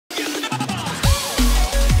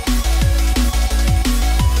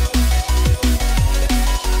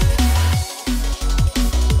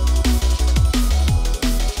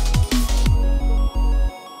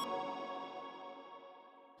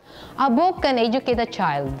A book can educate a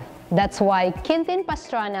child. That's why Quintin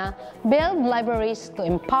Pastrana built libraries to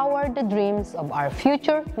empower the dreams of our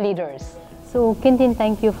future leaders. So, Quintin,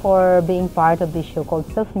 thank you for being part of this show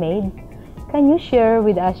called Self-Made. Can you share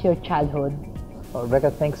with us your childhood? Well, Rebecca,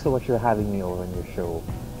 thanks so much for having me over on your show.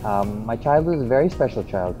 My childhood is a very special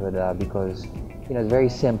childhood because it's very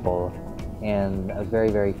simple, and I was very,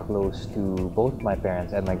 very close to both my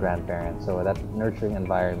parents and my grandparents. So that nurturing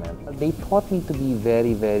environment, they taught me to be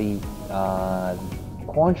very, very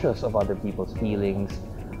conscious of other people's feelings,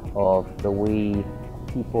 of the way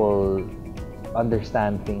people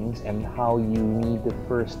understand things, and how you need to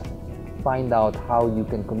first find out how you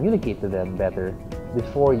can communicate to them better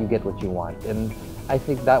before you get what you want. And I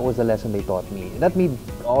think that was a lesson they taught me. That made,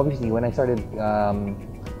 obviously, when I started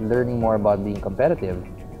learning more about being competitive,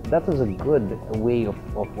 that was a good way of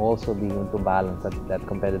also being able to balance that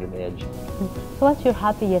competitive edge. So what's your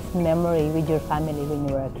happiest memory with your family when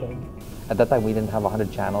you were a kid? At that time, we didn't have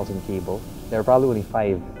 100 channels in cable. There were probably only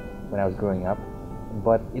 5 when I was growing up.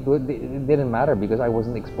 But it didn't matter because I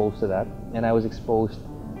wasn't exposed to that. And I was exposed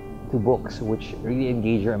to books, which really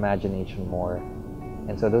engage your imagination more.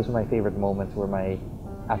 And so those were my favorite moments, where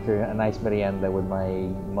after a nice merienda with my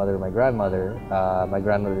mother, my grandmother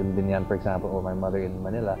in Binyan, for example, or my mother in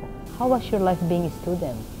Manila. How was your life being a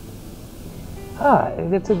student?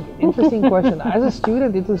 That's an interesting question. As a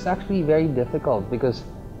student, it was actually very difficult because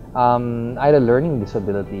I had a learning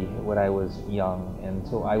disability when I was young, and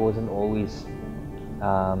so I wasn't always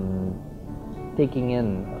taking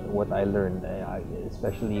in what I learned,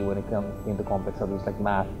 especially when it came to complex subjects like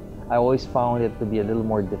math. I always found it to be a little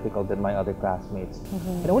more difficult than my other classmates.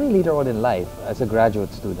 And only later on in life, as a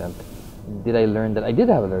graduate student, did I learn that I did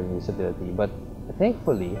have a learning disability. But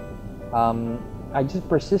thankfully, I just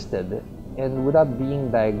persisted, and without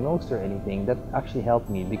being diagnosed or anything, that actually helped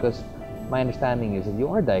me, because my understanding is if you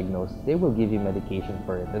are diagnosed, they will give you medication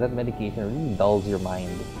for it, and that medication really dulls your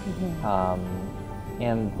mind.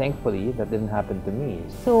 And thankfully, that didn't happen to me.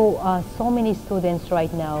 So, so many students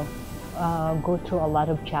right now go through a lot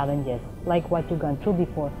of challenges, like what you've gone through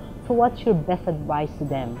before. So what's your best advice to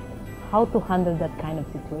them? How to handle that kind of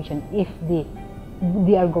situation if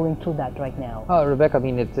they are going through that right now? Rebecca, I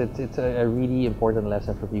mean, it's a really important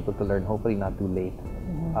lesson for people to learn, hopefully not too late.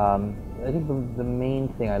 I think the main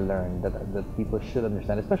thing I learned that people should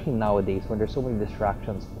understand, especially nowadays when there's so many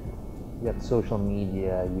distractions. You got social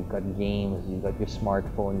media, you've got games, you've got your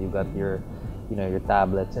smartphone, you've got your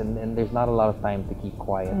tablets, and there's not a lot of time to keep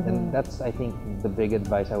quiet. And that's, I think, the big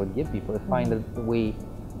advice I would give people. Find a way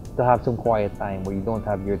to have some quiet time where you don't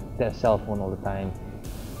have your cell phone all the time.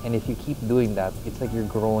 And if you keep doing that, it's like you're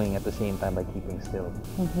growing at the same time by keeping still.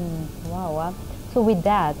 Wow. So with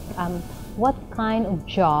that, what kind of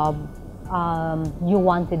job you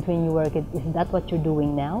wanted when you were a kid? Is that what you're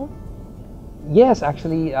doing now? Yes,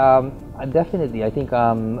 actually, definitely. I think,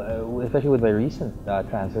 especially with my recent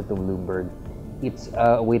transfer to Bloomberg, it's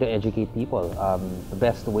a way to educate people. The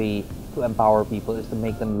best way to empower people is to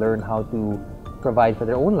make them learn how to provide for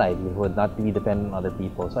their own livelihood, not to be dependent on other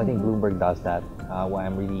people. So I think Bloomberg does that. Why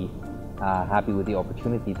I'm really happy with the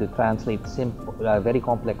opportunity to translate very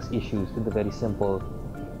complex issues into very simple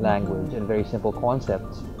language and very simple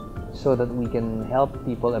concepts, so that we can help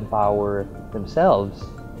people empower themselves,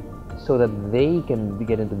 so that they can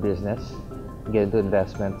get into business, get into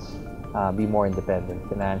investments, be more independent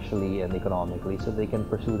financially and economically, so they can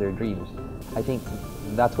pursue their dreams. I think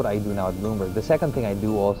that's what I do now at Bloomberg. The second thing I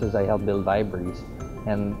do also is I help build libraries.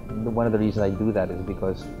 And one of the reasons I do that is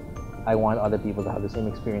because I want other people to have the same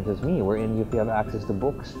experience as me, wherein if you have access to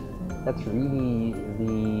books, that's really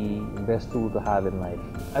the best tool to have in life.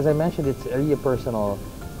 As I mentioned, it's really a personal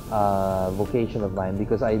vocation of mine,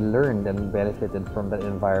 because I learned and benefited from that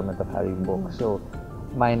environment of having books. So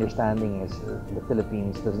my understanding is the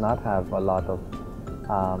Philippines does not have a lot of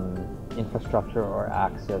infrastructure or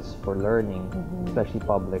access for learning, especially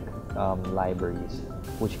public libraries,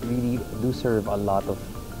 which really do serve a lot of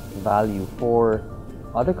value for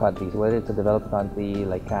other countries, whether it's a developed country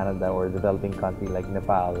like Canada or a developing country like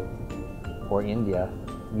Nepal or India.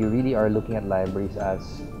 You really are looking at libraries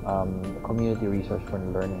as a community resource for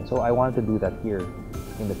learning. So I wanted to do that here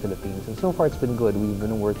in the Philippines. And so far it's been good. We've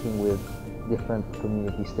been working with different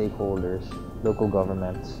community stakeholders, local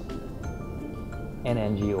governments, and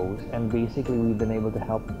NGOs. And basically we've been able to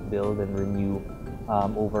help build and renew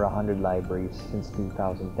over 100 libraries since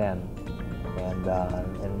 2010.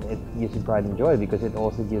 And it gives me pride and joy, because it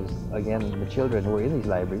also gives, again, the children who are in these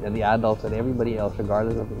libraries and the adults and everybody else,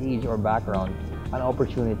 regardless of age or background, an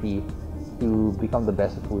opportunity to become the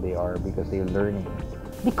best of who they are, because they're learning.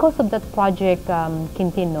 Because of that project,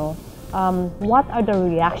 Quintino, what are the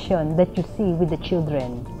reaction that you see with the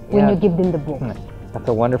children when you give them the book? That's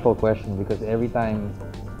a wonderful question, because every time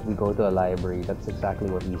we go to a library, that's exactly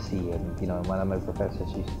what we see. And you know, one of my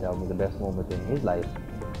professors used to tell me the best moment in his life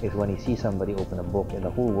is when he sees somebody open a book and the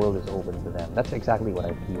whole world is open to them. That's exactly what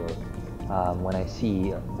I feel when I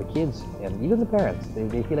see the kids and even the parents.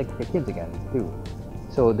 They feel like they're kids again too.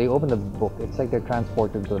 So they open the book, it's like they're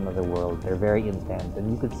transported to another world. They're very intent, and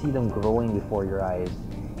you could see them growing before your eyes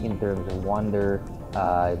in terms of wonder,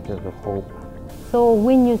 in terms of hope. So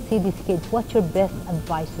when you see these kids, what's your best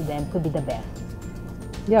advice to them to be the best?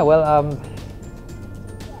 Yeah, well,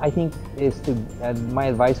 I think my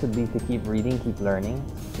advice would be to keep reading, keep learning.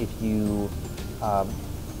 If you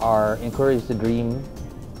are encouraged to dream,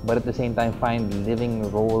 but at the same time find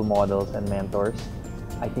living role models and mentors,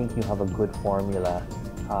 I think you have a good formula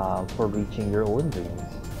for reaching your own dreams.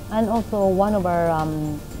 And also, one of our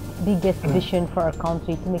biggest vision for our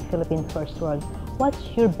country, to make Philippines first world. What's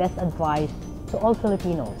your best advice to all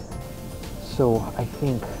Filipinos? So I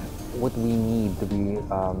think what we need to be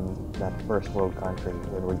that first world country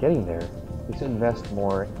when we're getting there is to invest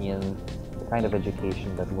more in the kind of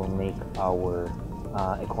education that will make our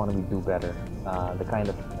economy do better. The kind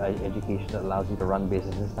of education that allows you to run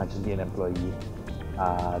businesses, not just be an employee.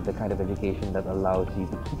 The kind of education that allows you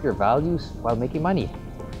to keep your values while making money.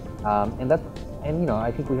 And you know,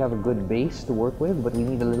 I think we have a good base to work with, but we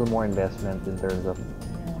need a little more investment in terms of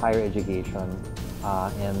higher education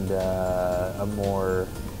and a more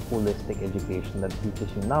holistic education that teaches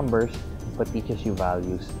you numbers, but teaches you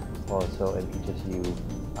values also, and teaches you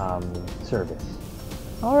service.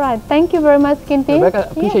 All right, thank you very much, Quintin. Rebecca,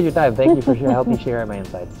 appreciate your time. Thank you for helping me share my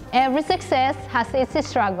insights. Every success has its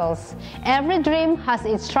struggles. Every dream has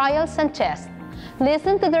its trials and tests.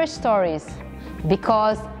 Listen to their stories,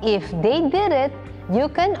 because if they did it, you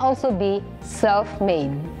can also be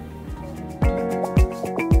self-made.